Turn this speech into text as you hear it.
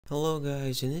Hello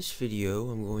guys, in this video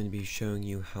I'm going to be showing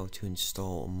you how to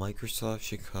install Microsoft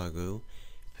Chicago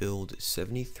build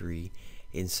 73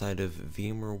 inside of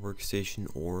VMware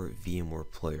Workstation or VMware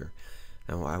Player.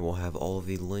 Now I will have all of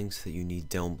the links that you need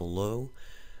down below,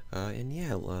 and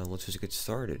yeah, let's just get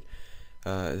started.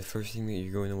 The first thing that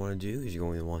you're going to want to do is you're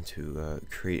going to want to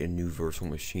create a new virtual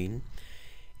machine,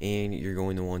 and you're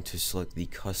going to want to select the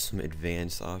Custom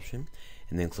Advanced option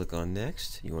and then click on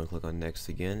Next. You want to click on Next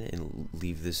again and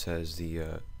leave this as the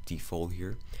default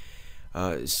here.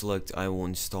 Select I will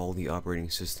install the operating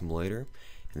system later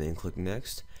and then click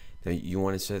Next. Now you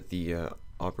want to set the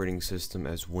operating system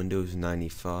as Windows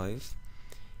 95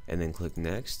 and then click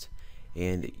Next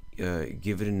and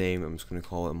give it a name. I'm just going to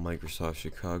call it Microsoft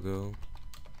Chicago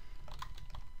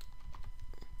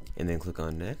and then click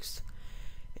on Next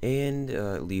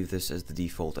and leave this as the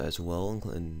default as well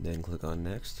and then click on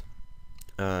Next.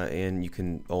 And you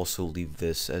can also leave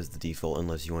this as the default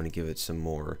unless you want to give it some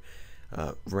more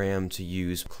RAM to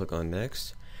use. Click on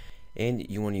Next, and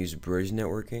you want to use bridge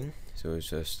networking, so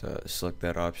it's just select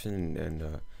that option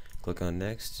and click on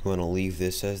Next. You want to leave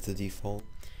this as the default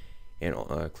and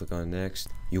click on Next.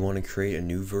 You want to create a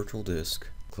new virtual disk.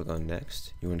 Click on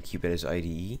Next. You want to keep it as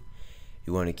IDE.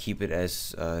 You want to keep it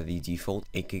as the default.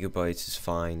 8 gigabytes is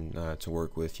fine to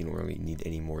work with. You don't really need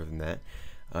any more than that.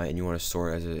 And you want to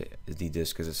store it as the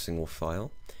disk as a single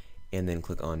file, and then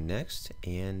click on Next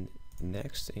and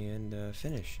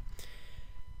finish.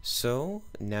 So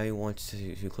now you want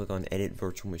to click on Edit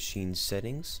Virtual Machine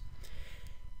Settings,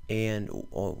 and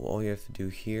all you have to do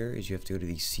here is you have to go to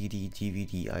the CD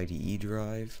DVD IDE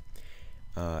drive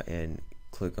and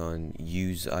click on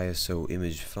Use ISO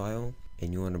Image File,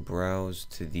 and you want to browse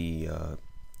to the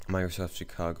Microsoft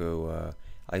Chicago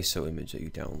ISO image that you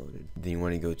downloaded. Then you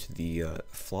want to go to the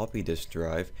floppy disk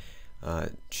drive,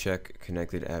 check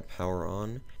Connected at Power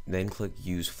On, then click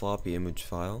Use Floppy Image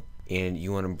File, and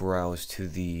you want to browse to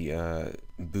the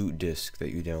boot disk that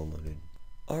you downloaded.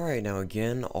 Alright, now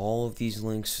again, all of these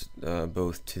links,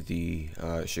 both to the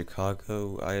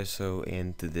Chicago ISO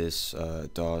and to this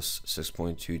DOS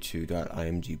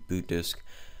 6.22.img boot disk,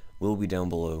 will be down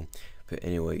below. But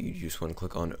anyway, you just want to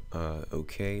click on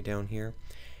OK down here.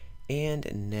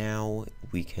 And now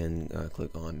we can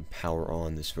click on Power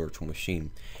On this virtual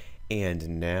machine.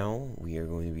 And now we are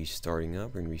going to be starting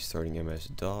up. We're going to be starting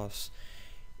MS-DOS.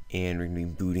 And we're going to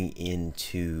be booting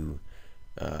into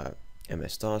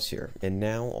MS-DOS here. And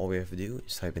now all we have to do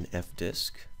is type in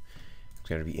fdisk. It's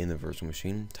got to be in the virtual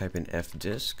machine. Type in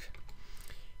fdisk.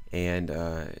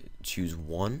 And choose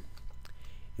 1.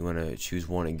 You want to choose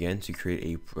 1 again to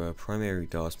create a primary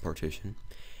DOS partition.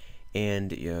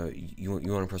 And you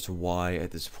want to press Y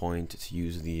at this point to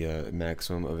use the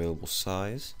maximum available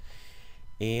size,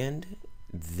 and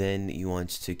then you want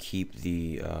to keep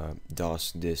the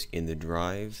DOS disk in the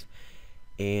drive,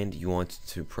 and you want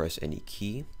to press any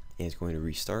key, and it's going to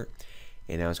restart,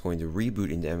 and now it's going to reboot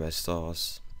into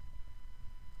MS-DOS.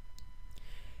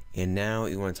 And now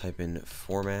you want to type in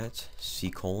format C:,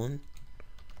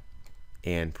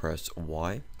 and press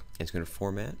Y, and it's going to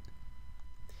format.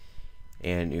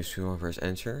 And you want to press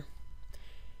enter,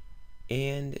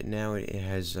 and now it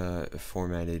has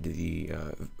formatted the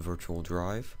virtual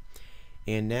drive.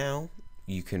 And now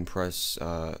you can press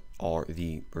or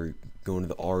go into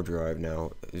the R drive.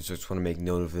 Now I just want to make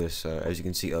note of this. As you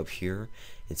can see up here,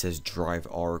 it says drive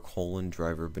R :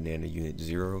 driver banana unit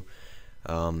 0.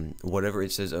 Whatever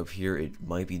it says up here, it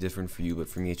might be different for you, but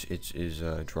for me it is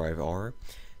drive R.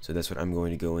 So that's what I'm going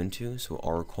to go into. So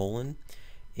R:.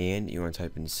 And you want to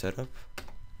type in setup,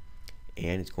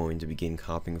 and it's going to begin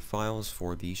copying files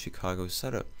for the Chicago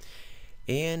setup.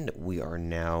 And we are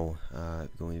now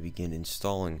going to begin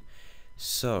installing.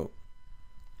 So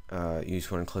you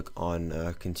just want to click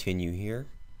on continue here.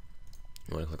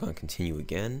 You want to click on continue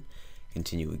again,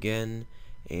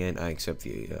 and I accept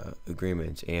the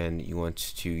agreement. And you want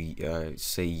to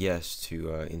say yes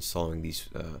to installing these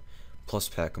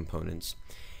PlusPack components.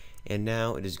 And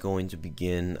now it is going to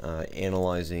begin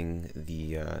analyzing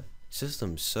the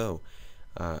system. So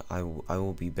I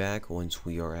will be back once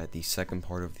we are at the second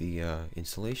part of the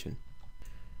installation.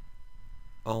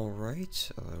 Alright,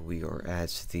 we are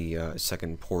at the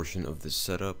second portion of the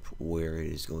setup, where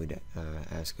it is going to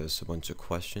ask us a bunch of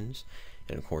questions,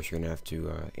 and of course you're going to have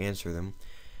to answer them.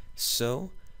 So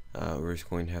we're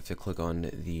just going to have to click on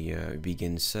the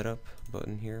begin setup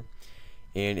button here.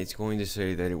 And it's going to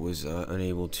say that it was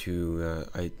unable to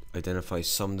identify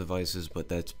some devices, but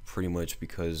that's pretty much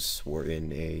because we're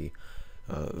in a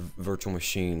virtual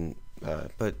machine.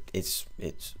 But it's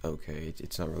okay.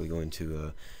 It's not really going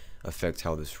to affect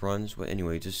how this runs. But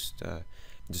anyway, just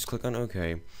click on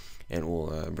OK, and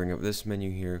we'll bring up this menu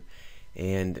here.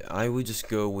 And I would just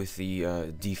go with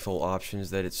the default options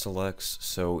that it selects.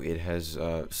 So it has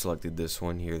selected this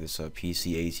one here, this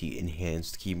PCAT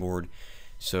enhanced keyboard.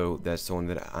 So that's the one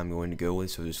that I'm going to go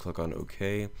with. So just click on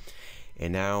OK.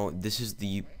 And now this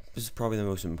is probably the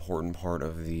most important part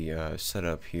of the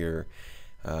setup here,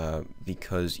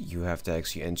 because you have to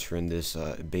actually enter in this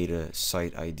beta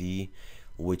site ID,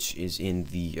 which is in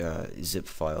the zip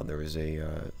file. There is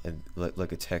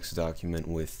like a text document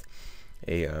with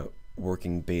a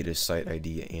working beta site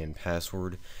ID and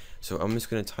password. So I'm just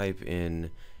going to type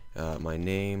in my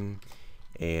name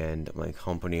and my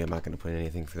company. I'm not going to put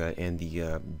anything for that, and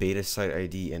the beta site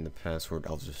ID and the password,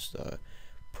 I'll just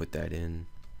put that in.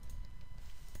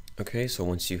 Okay, so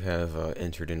once you have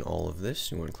entered in all of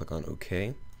this, you want to click on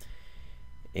OK,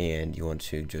 and you want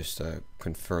to just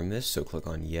confirm this, so click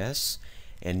on yes.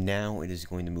 And now it is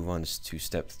going to move on to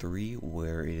step 3,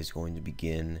 where it is going to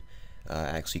begin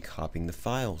actually copying the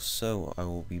files. So I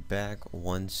will be back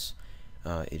once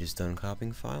it is done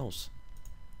copying files.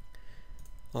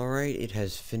 Alright, it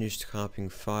has finished copying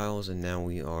files, and now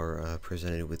we are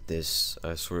presented with this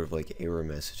sort of like error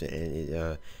message, and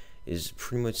it is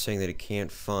pretty much saying that it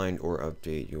can't find or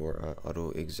update your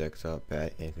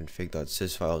autoexec.bat and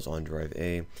config.sys files on drive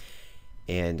A,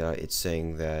 and it's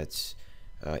saying that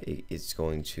it's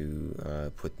going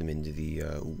to put them into the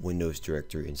Windows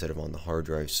directory instead of on the hard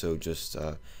drive. So just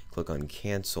click on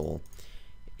cancel,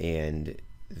 and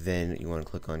then you want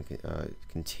to click on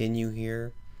continue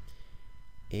here,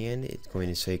 and it's going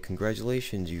to say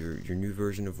congratulations, your new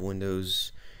version of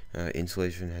Windows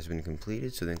installation has been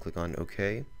completed. So then click on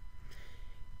OK,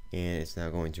 and it's now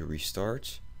going to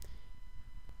restart.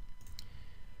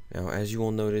 Now, as you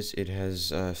will notice, it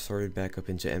has started back up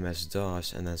into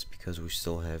MS-DOS, and that's because we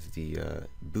still have the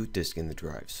boot disk in the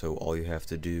drive. So all you have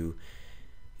to do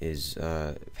is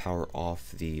power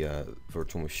off the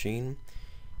virtual machine,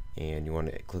 and you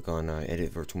want to click on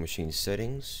Edit Virtual Machine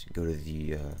Settings, go to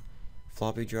the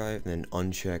floppy drive, and then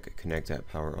uncheck Connect at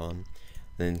Power On.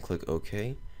 Then click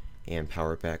OK, and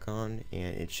power it back on,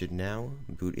 and it should now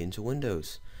boot into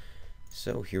Windows.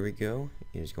 So here we go.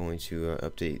 It is going to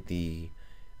update the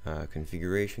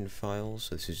configuration files.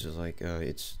 So this is just like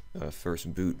its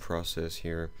first boot process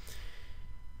here,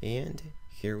 and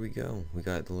here we go. We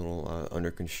got the little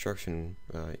under construction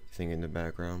thing in the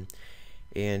background,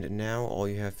 and now all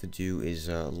you have to do is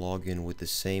log in with the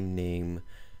same name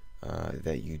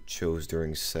that you chose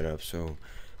during setup. So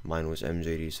mine was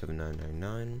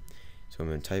MJD7999, so I'm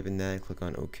going to type in that, click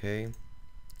on OK,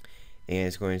 and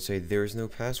it's going to say there is no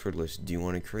password list. Do you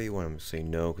want to create one? I'm going to say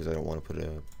no, because I don't want to put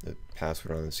a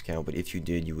password on this account. But if you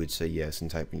did, you would say yes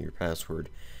and type in your password.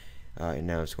 And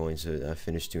now it's going to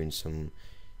finish doing some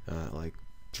like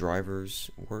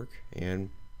drivers work,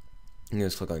 and I'm going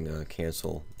to click on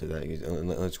cancel to that.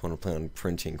 I just want to plan on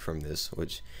printing from this,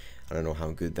 which I don't know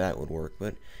how good that would work.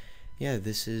 But yeah,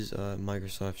 this is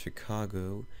Microsoft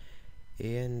Chicago.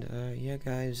 And yeah,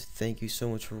 guys, thank you so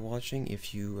much for watching.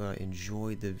 If you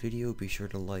enjoyed the video, be sure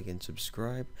to like and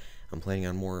subscribe. I'm planning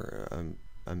on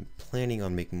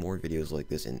making more videos like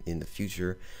this in the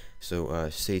future, so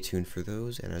stay tuned for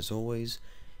those. And as always,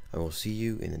 I will see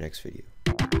you in the next video.